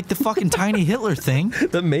sense, like the fucking tiny Hitler thing.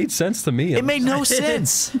 That made sense to me. It made no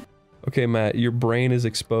sense. Okay, Matt, your brain is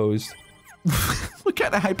exposed. What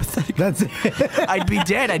kind of hypothetical? That's it. I'd be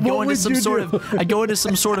dead. I'd go into some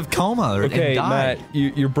sort of coma and Okay, die. Matt,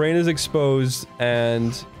 your brain is exposed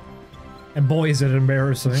and boy, is it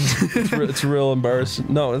embarrassing. it's real embarrassing.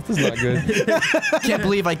 No, this is not good. Can't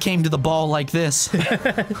believe I came to the ball like this.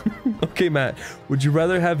 Okay, Matt, would you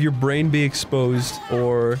rather have your brain be exposed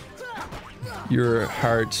or your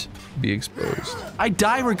heart be exposed? I'd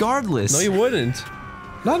die regardless. No, you wouldn't.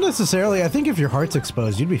 Not necessarily. I think if your heart's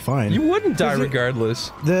exposed, you'd be fine. You wouldn't die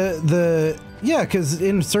regardless. Yeah, because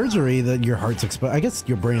in surgery, your heart's exposed. I guess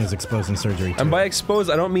your brain is exposed in surgery too. And by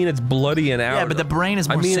exposed, I don't mean it's bloody and out. Yeah, but the brain is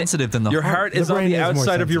more sensitive than the heart. Your heart is on the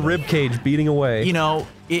outside of your rib cage, beating away. You know,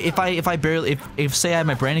 if say I have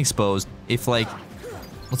my brain exposed, if like,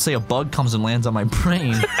 let's say a bug comes and lands on my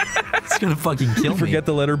brain, it's gonna fucking kill me. Forget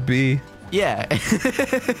the letter B. Yeah.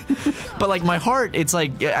 But like my heart, it's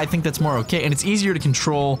like, I think that's more okay. And it's easier to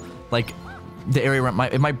control, like, the area around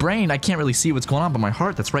my brain. I can't really see what's going on, but my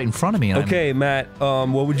heart, that's right in front of me. And okay, Matt,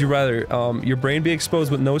 what would you rather? Your brain be exposed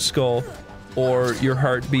with no skull, or your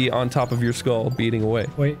heart be on top of your skull, beating away?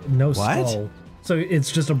 Wait, no skull. So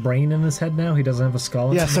it's just a brain in his head now? He doesn't have a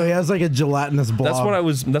skull? Yeah, so he has like a gelatinous blob.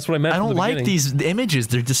 That's what I meant. I don't like these images.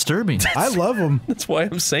 They're disturbing. I love them. That's why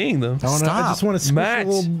I'm saying them. I just want to squish a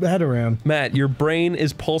little head around. Matt, your brain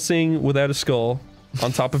is pulsing without a skull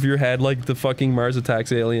on top of your head like the fucking Mars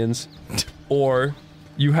Attacks aliens. Or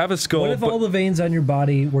you have a skull. What if all the veins on your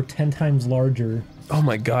body were 10 times larger? Oh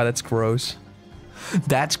my god, that's gross.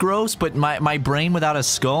 That's gross, but my brain without a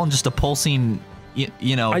skull and just a pulsing...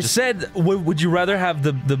 You know, I said, would you rather have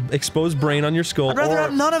the exposed brain on your skull? I'd rather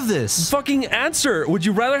have none of this. Fucking answer. Would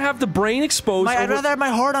you rather have the brain exposed? I'd rather have my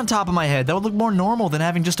heart on top of my head. That would look more normal than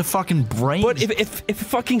having just a fucking brain. But if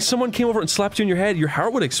fucking someone came over and slapped you in your head, your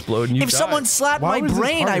heart would explode and you'd die. If someone slapped my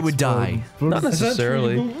brain, I would die. Not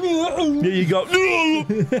necessarily. Yeah, you go.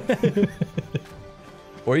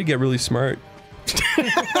 Or you get really smart.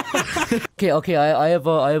 Okay. I have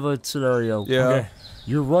a scenario. Yeah. Okay.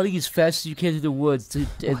 You're running as fast as you can through the woods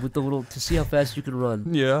to see how fast you can run.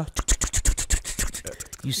 Yeah.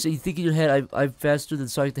 You think in your head, I'm faster than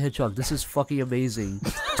Sonic the Hedgehog. This is fucking amazing.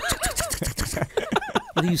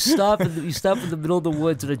 But you stop in the middle of the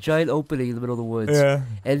woods in a giant opening in the middle of the woods. Yeah.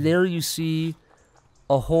 And there you see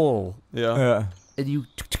a hole. Yeah. And you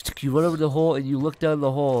run over the hole and you look down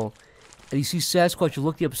the hole, and you see Sasquatch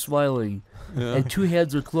looking up smiling. Yeah. And two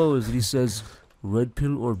hands are closed, and he says, "Red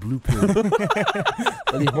pill or blue pill?"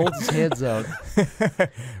 And he holds his hands out.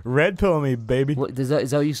 Red pill me, baby. Is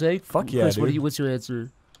that what you say? Fuck yeah, Chris, dude. What's your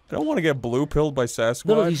answer? I don't want to get blue pilled by Sasquatch.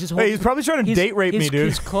 No, he's just he's probably trying to date rape me, dude.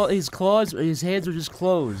 His claws, his hands are just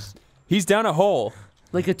closed. He's down a hole.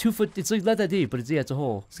 Like a 2 foot. It's like not that deep, but it's a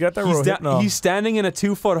hole. He's got that He's standing in a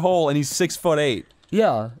 2-foot hole, and he's 6'8".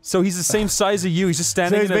 Yeah. So he's the same size as you. He's just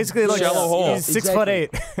standing So he's in a basically like shallow hole. He's 6'8".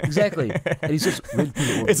 Exactly. And he's just.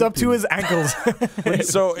 It's up to his ankles.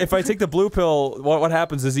 So if I take the blue pill, what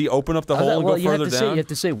happens? Does he open up the hole and go further down? You have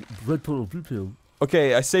to say red pill or blue pill.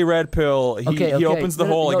 Okay, I say red pill. He opens the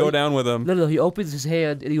hole. I go down with him. No, he opens his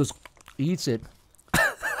hand and he goes, he eats it.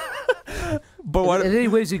 But what? And then he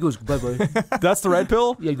waves. He goes, bye bye. That's the red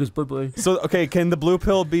pill. Yeah, he goes, bye bye. So okay, can the blue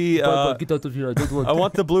pill be? Get out of here. I don't want. I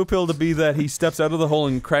want the blue pill to be that he steps out of the hole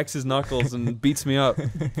and cracks his knuckles and beats me up.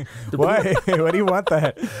 Why? Why do you want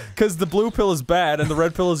that? Because the blue pill is bad and the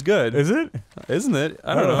red pill is good. Is it? Isn't it?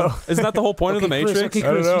 I don't know. Isn't that the whole point of the Matrix? Chris, okay,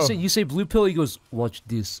 Chris, you say blue pill. He goes, watch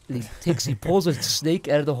this. And he pulls a snake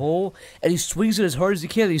out of the hole and he swings it as hard as he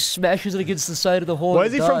can. And he smashes it against the side of the hole. Why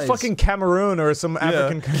is he from fucking Cameroon or some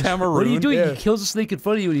African country? Cameroon. What are you doing? Yeah. He kills a snake in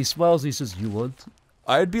front of you and he smiles and he says, "You want?"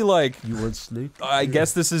 I'd be like, "You want snake?" I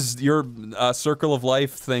guess this is your circle of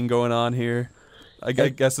life thing going on here. I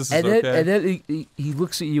guess this is and okay. Then, and then he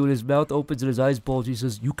looks at you and his mouth opens and his eyes bulge. He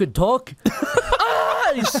says, "You can talk."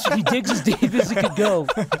 He digs as deep as he can go.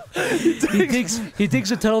 He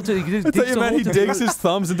digs a tunnel to. He digs his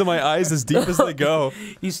thumbs into my eyes as deep as they go.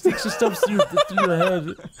 He sticks his thumbs through your head.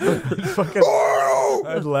 Fucking.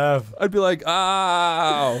 I'd laugh. I'd be like,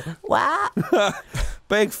 "Ow, wow,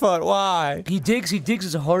 Bigfoot, why?" He digs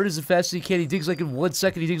as hard as fast as he can. He digs like in 1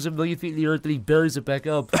 second. He digs 1,000,000 feet in the earth, and he buries it back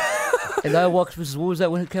up. And I walk up and says, "What was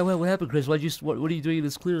that? What happened, Chris? What are you doing in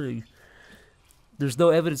this clearing?" There's no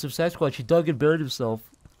evidence of Sasquatch. He dug and buried himself.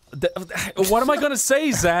 What am I gonna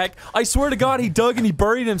say, Zach? I swear to God, he dug and he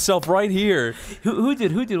buried himself right here. Who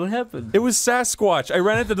did? What happened? It was Sasquatch. I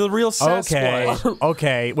ran into the real Sasquatch.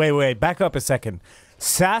 Okay. Wait. Back up a second.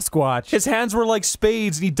 Sasquatch. His hands were like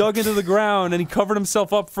spades, and he dug into the ground, and he covered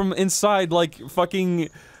himself up from inside like fucking,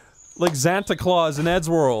 like Santa Claus in Ed's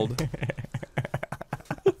World.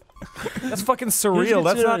 That's fucking surreal.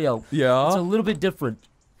 That's not. Yeah. It's a little bit different.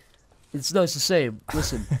 It's the same.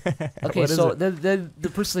 Listen. Okay, so then the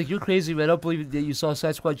person's like, "You're crazy, man. I don't believe that you saw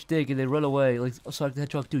Sasquatch dig and they run away like Sonic the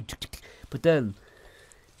Hedgehog do." But then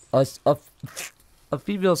a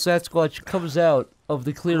female Sasquatch comes out of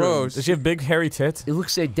the clearing. Gross. Does she have big hairy tits? It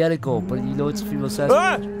looks identical, but you know it's a female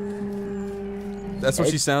Sasquatch. That's what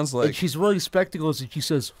she sounds like. And she's wearing spectacles and she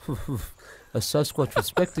says, "A Sasquatch with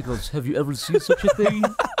spectacles. Have you ever seen such a thing?"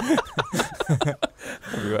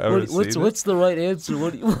 What's the right answer?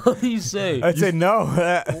 What do you say? I'd say no.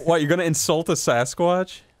 What, you're gonna insult a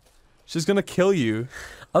Sasquatch? She's gonna kill you.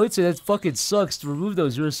 I would say that fucking sucks. To remove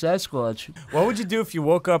those, you're a Sasquatch. What would you do if you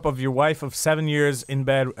woke up of your wife of 7 years in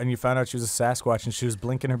bed and you found out she was a Sasquatch and she was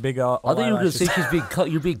blinking her big I thought you were gonna say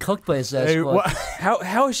you're being cucked by a Sasquatch.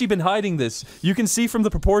 How has she been hiding this? You can see from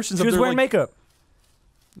the proportions of She was wearing makeup.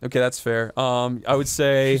 Okay, that's fair. I would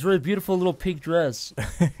say she's wearing a beautiful little pink dress.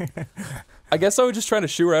 I guess I would just try to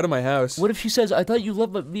shoo her out of my house. What if she says, "I thought you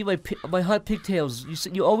loved my hot pigtails.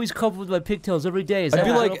 You always cover with my pigtails every day." I'd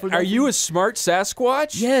be like, "Are you a smart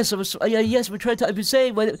Sasquatch?" Yes, yes. I'm trying to. I've been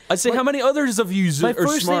saying. I'd say, how many others of you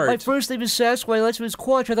are smart? My first name is Sasquatch. My last name is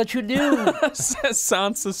Squatch. I thought you knew.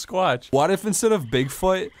 Sounds Sasquatch. What if instead of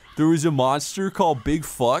Bigfoot, there was a monster called Big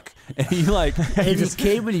Fuck, and he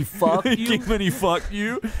came and he fucked you? He came and he fucked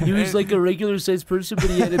you? He was like a regular sized person, but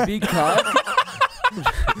he had a big cock?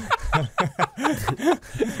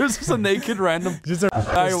 There's just a naked random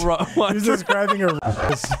guy. He's describing a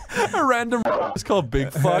random. It's called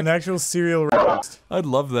Big Fuck. An actual serial. I'd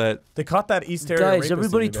love that. They caught that East Area. Guys,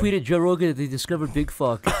 everybody tweeted Joe Rogan that they discovered Big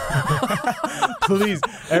Fuck. Please,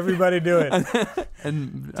 everybody do it.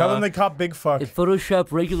 And tell them they caught Big Fuck. It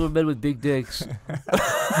photoshopped regular men with big dicks.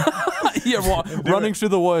 Yeah, running through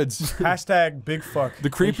the woods. Hashtag Big Fuck. The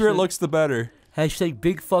creepier it looks, the better. Hashtag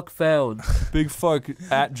Big Fuck found. Big Fuck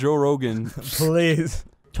at Joe Rogan. Please.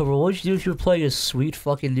 Tomer, what would you do if you were playing a sweet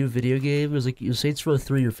fucking new video game? It was like Saints Row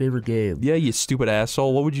 3, your favorite game. Yeah, you stupid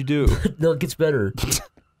asshole. What would you do? No, it gets better.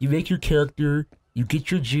 You make your character. You get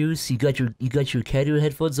your juice. You got your cat ear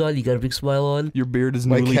headphones on. You got a big smile on. Your beard is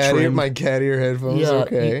newly trimmed. My cat ear headphones. Yeah,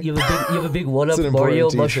 okay. You have a big one-up Mario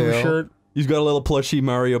mushroom shirt. He's got a little plushy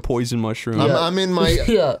Mario poison mushroom. Yeah. I'm in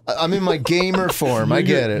my gamer form. I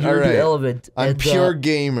get it. All right. Element. I'm pure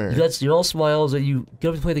gamer. You're all smiles, and you get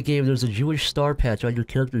up to play the game. There's a Jewish star patch on your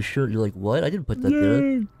character's shirt. You're like, what? I didn't put that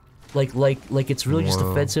there. Like it's really just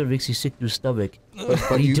offensive. It makes you sick to your stomach. But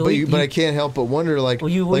I can't help but wonder, like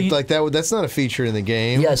that. That's not a feature in the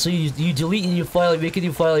game. Yeah. So you delete your file, you make a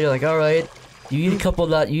new file. You're like, all right. You eat a couple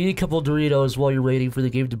Doritos while you're waiting for the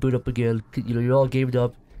game to boot up again. You know, you're all gamed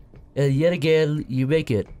up. And yet again, you make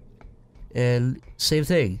it. And same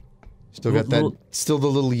thing. Still got that. Still the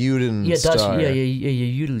little Uden star.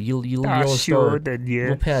 You'll yellow star.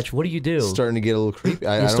 Little patch. What do you do? Starting to get a little creepy.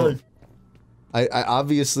 I don't. I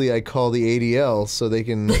obviously I call the ADL so they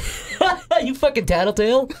can. You fucking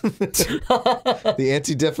tattletale. The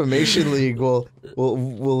Anti-Defamation League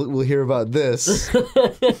will hear about this.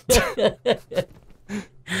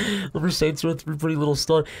 Over Saints Row 3 pretty little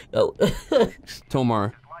star. Oh.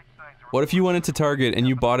 Tomar, what if you went into Target and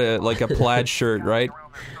you bought a plaid shirt, right?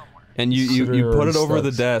 And you put it over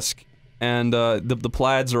the desk, and the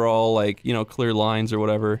plaids are all like, you know, clear lines or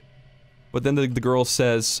whatever. But then the girl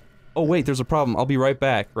says, "Oh wait, there's a problem. I'll be right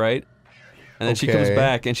back," right? And then she comes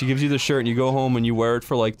back and she gives you the shirt and you go home and you wear it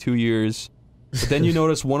for like 2 years. But then you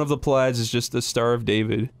notice one of the plaids is just the Star of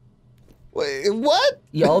David. Wait, what?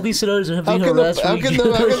 Yeah, all these scenarios have been harassed. How can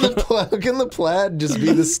the plaid just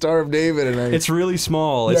be the Star of David? And it's really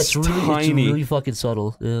small. It's tiny. It's really fucking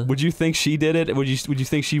subtle. Yeah. Would you think she did it? Would you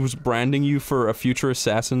think she was branding you for a future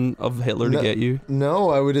assassin of Hitler to get you?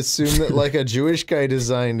 No, I would assume that like a Jewish guy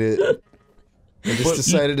designed it. I just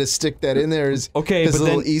decided to stick that in there as his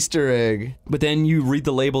little Easter egg. But then you read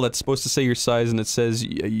the label that's supposed to say your size and it says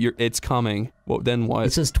it's coming. Well, then what?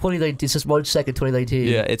 It says 2019. It says March 2nd, 2019.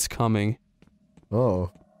 Yeah, it's coming. Oh.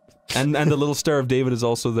 And the little Star of David is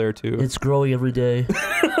also there too. It's growing every day.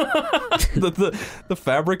 the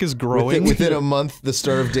fabric is growing. Within a month, the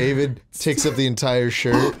Star of David takes up the entire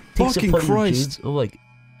shirt. Fucking Christ! Oh my!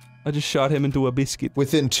 I just shot him into a biscuit.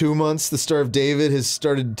 Within 2 months, the Star of David has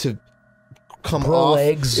started to come off.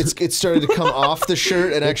 It started to come off the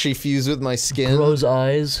shirt and actually fuse with my skin. Grows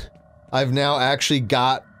eyes. I've now actually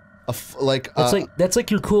got that's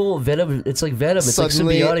like your cool Venom. It's like Venom. It's like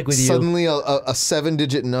symbiotic with you. Suddenly, a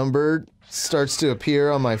 7-digit number starts to appear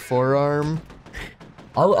on my forearm.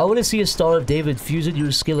 I want to see a Star of David fusing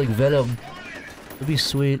your skin like Venom. That'd be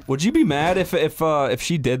sweet. Would you be mad if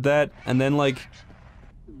she did that and then like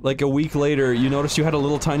a week later you noticed you had a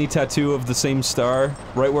little tiny tattoo of the same star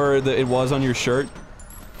right where it was on your shirt?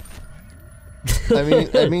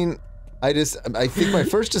 I think my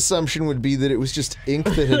first assumption would be that it was just ink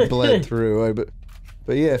that had bled through.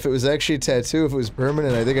 But yeah, if it was actually a tattoo, if it was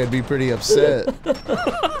permanent, I think I'd be pretty upset.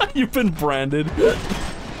 You've been branded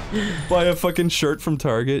by a fucking shirt from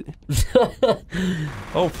Target.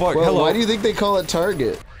 Oh fuck! Well, hello. Why do you think they call it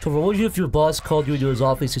Target? Tomar, what would you do if your boss called you into his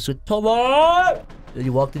office? He said, "Tomar!" And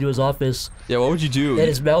you walked into his office. Yeah, what would you do? And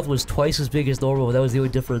his mouth was twice as big as normal. That was the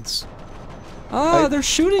only difference. Ah, they're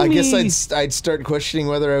shooting me. I guess I'd start questioning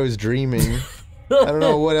whether I was dreaming. I don't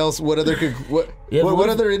know what else. What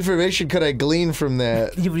other information could I glean from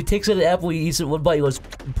that? Yeah, when he takes out an apple, he eats it one bite.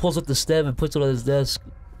 He pulls up the stem and puts it on his desk.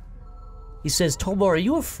 He says, "Tomar, are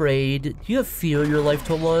you afraid? Do you have fear in your life,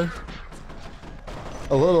 Tomar?"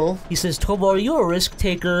 A little. He says, "Tomar, are you a risk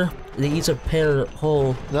taker?" And he eats a pear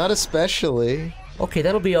whole. Not especially. Okay,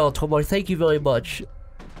 that'll be all, Tomar. Thank you very much.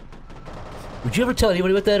 Would you ever tell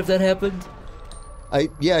anybody about that if that happened?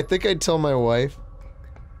 Yeah, I think I'd tell my wife.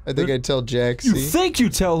 I think I'd tell Jaxie. You think you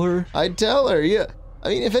tell her? I'd tell her, yeah. I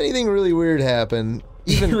mean, if anything really weird happened,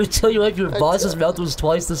 even you would tell your wife your boss's mouth was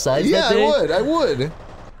twice the size that day? Yeah, I would.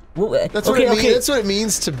 Well, that's what that's what it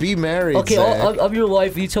means to be married. Okay, Zach. I'm your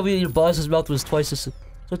wife. You tell me your boss's mouth was twice the size.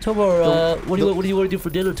 So Tomar, what do you want to do for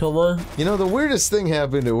dinner, Tomar? You know, the weirdest thing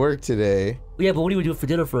happened at work today. Yeah, but what do you do for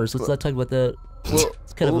dinner first? Let's not talk about that. Well,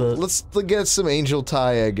 it's kind of let's get some angel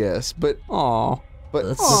tie, I guess. But but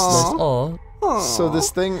that's aw. So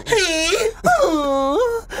this thing.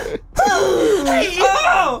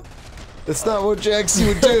 That's not what Jaxie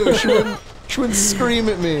would do. She wouldn't scream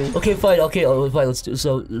at me. Okay, fine. Okay, fine. Let's do.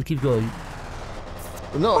 So keep going.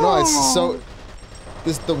 No, it's so.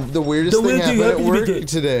 The weirdest thing happened at work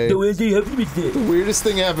today. The weirdest thing happened to me today. The weirdest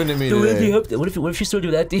thing happened to me today. What if she started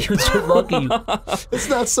doing that to you and started mocking you? It's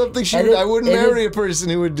not something she would. I wouldn't marry a person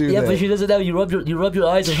who would do that. Yeah, but she does it now. You rub your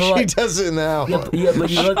eyes and her eyes. She does it now. Yeah, but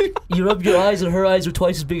you rub your eyes and her eyes are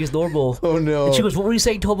twice as big as normal. Oh no. And she goes, "What were you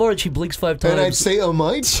saying, Tomar?" And she blinks 5 times. And I'd say, am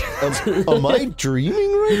I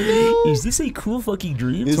dreaming right now? Is this a cool fucking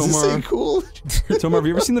dream? Is this a cool? Tomar, have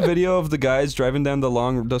you ever seen the video of the guys driving down the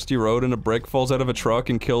long dusty road and a brick falls out of a truck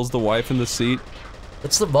and kills the wife in the seat?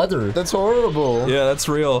 That's the mother. That's horrible. Yeah, that's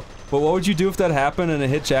real. But what would you do if that happened and it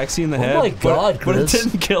hit Jaxie in the head? Oh my god, but it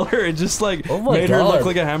didn't kill her. It just like made her look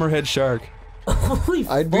like a hammerhead shark. Holy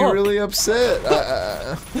I'd be really upset.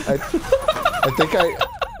 I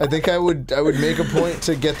think I would make a point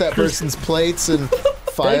to get that person's plates and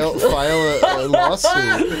file a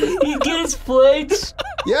lawsuit. You get his plates?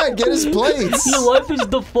 Yeah, get his plates. Your wife is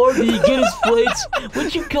deformed and you get his plates.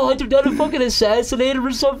 Wouldn't you hunt him down and fucking assassinate him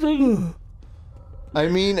or something? I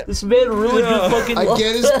mean, this man really good fucking. I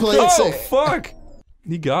get his plates. Oh fuck!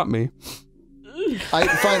 He got me.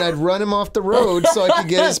 Fine, I'd run him off the road so I could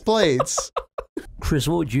get his plates. Chris,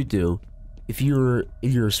 what would you do if you were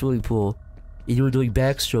in your swimming pool and you were doing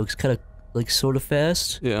backstrokes kind of like sort of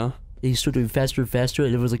fast? Yeah. And you started doing faster and faster,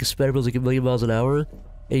 and it was like a speed was like 1,000,000 miles an hour,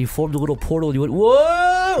 and you formed a little portal and you went,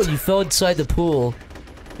 whoa! And you fell inside the pool,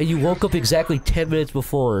 and you woke up exactly 10 minutes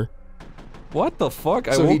before. What the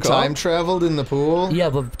fuck? So he time traveled in the pool? Yeah,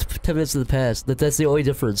 but 10 minutes in the past. That's the only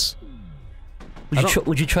difference.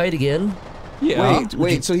 Would you try it again? Yeah.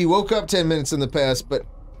 Wait, so he woke up 10 minutes in the past, but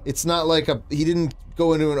it's not like he didn't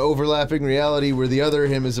go into an overlapping reality where the other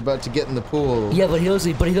him is about to get in the pool. Yeah, but he knows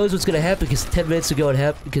what's gonna happen because 10 minutes ago it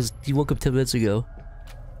happened because he woke up 10 minutes ago.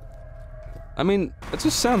 I mean, it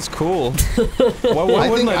just sounds cool. Why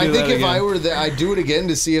wouldn't I do that if again? I were there, I'd do it again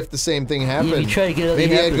to see if the same thing happened. Yeah, you try to get it,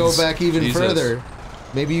 maybe I'd go back even Jesus. further.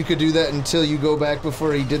 Maybe you could do that until you go back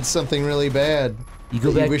before he did something really bad. You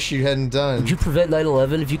go back. You wish you hadn't done. Would you prevent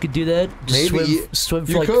 9/11 if you could do that? Just Maybe swim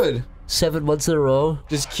for you like could. 7 months in a row.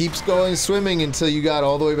 Just keeps going swimming until you got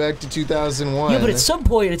all the way back to 2001. Yeah, but at some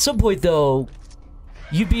point though,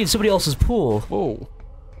 you'd be in somebody else's pool. Whoa.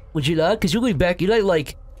 Would you not? Because you're going back. You're not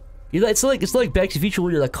like. It's not like Back to the Future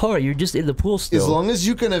when you're in the car. You're just in the pool still. As long as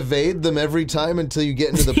you can evade them every time until you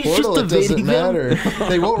get into the You're portal, it just doesn't evading them? matter.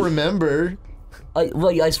 They won't remember.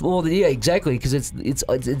 Well, yeah, exactly. Because it's.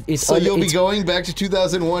 So you'll be going back to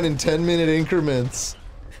 2001 in 10-minute increments.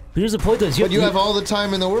 But here's the point, though. But you have all the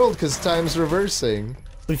time in the world because time's reversing.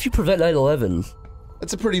 But if you prevent 9/11,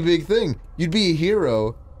 that's a pretty big thing. You'd be a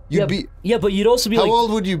hero. Yeah, but you'd also be How like. How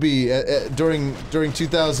old would you be during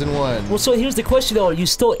 2001? Well, so here's the question, though: are you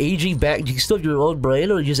still aging back? Do you still have your own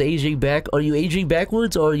brain, or are you just aging back? Are you aging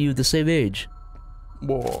backwards, or are you the same age?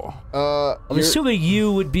 Whoa. I'm assuming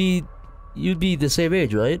you'd be the same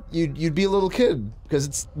age, right? You'd be a little kid because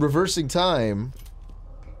it's reversing time.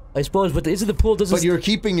 I suppose, but isn't the pool doesn't? But you're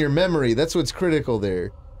keeping your memory. That's what's critical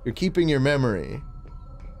there. You're keeping your memory.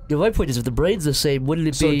 Yeah, my point is, if the brain's the same, wouldn't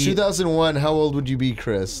it be? So 2001, how old would you be,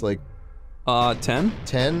 Chris? Like, 10.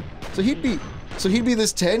 10. So he'd be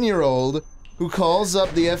this 10-year-old who calls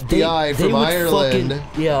up the FBI from Ireland.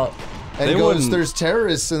 Yeah. And goes, there's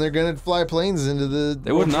terrorists and they're gonna fly planes into the.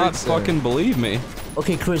 They would not fucking believe me.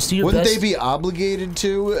 Okay, Chris, do you? Wouldn't they be obligated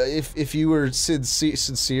to if you were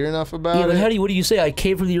sincere enough about it? Yeah, but what do you say? I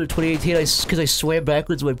came from the year 2018 because I swam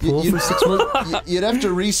backwards in my pool for 6 months? You'd have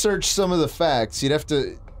to research some of the facts. You'd have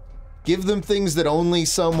to give them things that only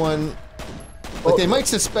someone... Like, they might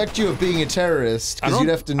suspect you of being a terrorist, because you'd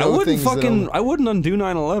have to know things I wouldn't undo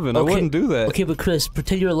 9/11. I wouldn't do that. Okay, but Chris,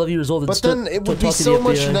 pretend you're 11 years old and But then it would be so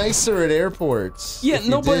much nicer at airports. Yeah,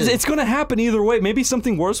 no, but it's gonna happen either way. Maybe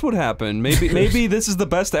something worse would happen. Maybe this is the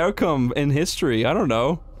best outcome in history. I don't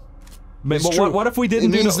know. What if we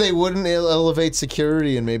didn't? It means they wouldn't elevate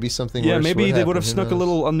security, and maybe something. Yeah, worse maybe they would have happen. snuck a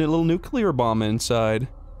little nuclear bomb inside.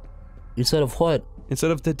 Instead of what?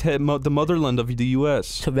 Instead of the motherland of the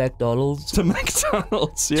U.S. To McDonald's. To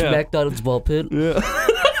McDonald's, yeah. To McDonald's ball pit. Yeah.